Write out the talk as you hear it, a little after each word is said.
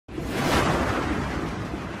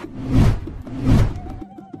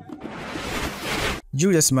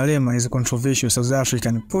Julius Malema is a controversial South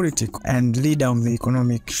African politic and leader of the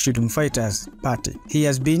Economic Freedom Fighters Party. He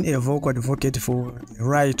has been a vocal advocate for the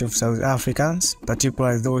right of South Africans,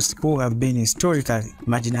 particularly those who have been historically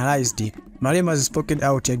marginalized. Malema has spoken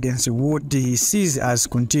out against what he sees as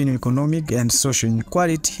continuing economic and social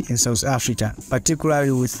inequality in South Africa,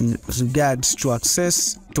 particularly with regards to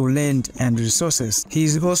access to land and resources. He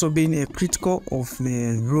has also been a critical of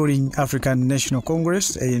the ruling African National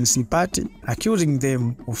Congress (ANC) party, accusing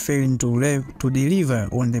them of failing to deliver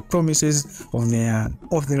on the promises of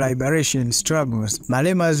the liberation struggles.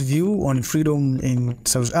 Malema's view on freedom in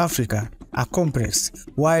South Africa are complex.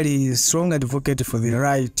 While he is a strong advocate for the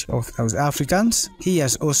right of South Africans, he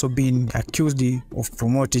has also been accused of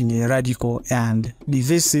promoting a radical and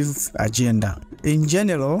divisive agenda. In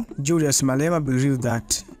general, Julius Malema believes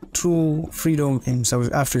that true freedom in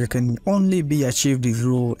South Africa can only be achieved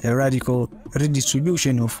through a radical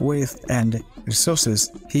redistribution of wealth and resources.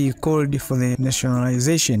 He called for the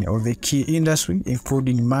nationalization of the key industry,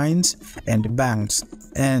 including mines and banks,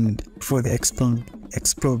 and for the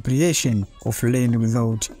expropriation of land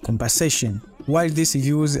without compensation. While these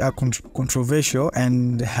views are controversial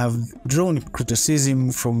and have drawn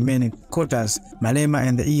criticism from many quarters, Malema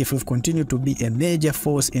and the EFF continue to be a major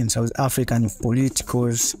force in South African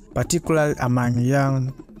politicals, particularly among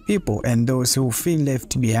young people and those who feel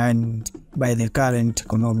left behind by the current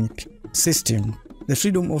economic system. The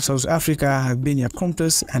freedom of South Africa has been a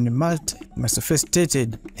complex and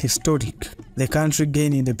multifaceted historic. The country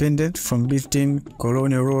gained independence from Britain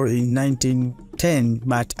colonial rule in 1910,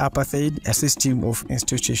 but apartheid, a system of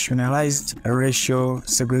institutionalized racial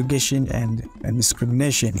segregation and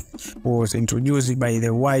discrimination, was introduced by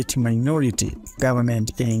the white minority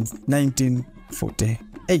government in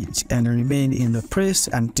 1948 and remained in the place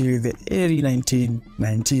until the early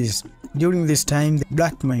 1990s. During this time, the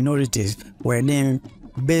black minorities were named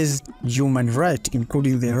basic human rights,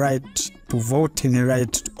 including the right to vote, the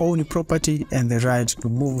right to own property, and the right to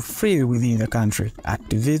move freely within the country.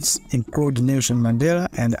 Activists include Nelson Mandela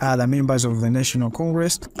and other members of the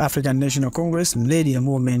African National Congress led a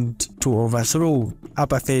movement to overthrow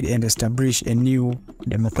apartheid and establish a new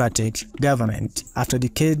democratic government. After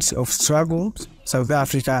decades of struggles, South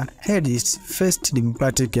Africa had its first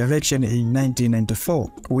democratic election in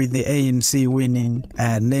 1994, with the ANC winning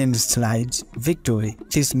a landslide victory.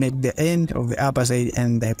 This made the end of the apartheid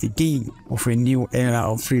and the beginning of a new era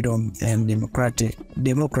of freedom and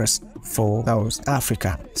democracy for South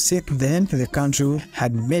Africa. Since then, the country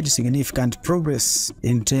had made significant progress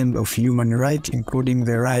in terms of human rights, including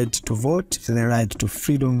the right to vote, the right to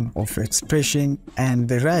freedom of expression, and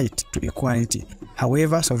the right to equality.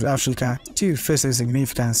 However, South Africa still faces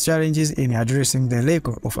significant challenges in addressing the lack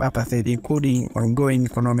of apartheid, including ongoing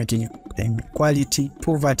economic inequality,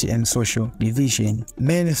 poverty, and social division.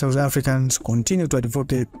 Many South Africans continue to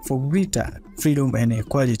advocate for greater freedom and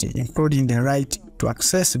equality, including the right to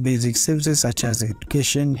access basic services such as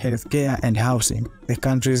education, healthcare, and housing. The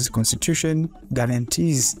country's constitution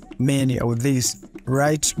guarantees many of these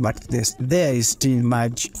rights, but there is still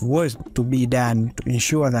much work to be done to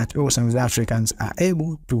ensure that all South Africans are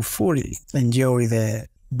able to fully enjoy the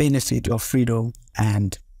benefit of freedom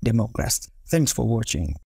and democracy. Thanks for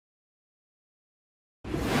watching.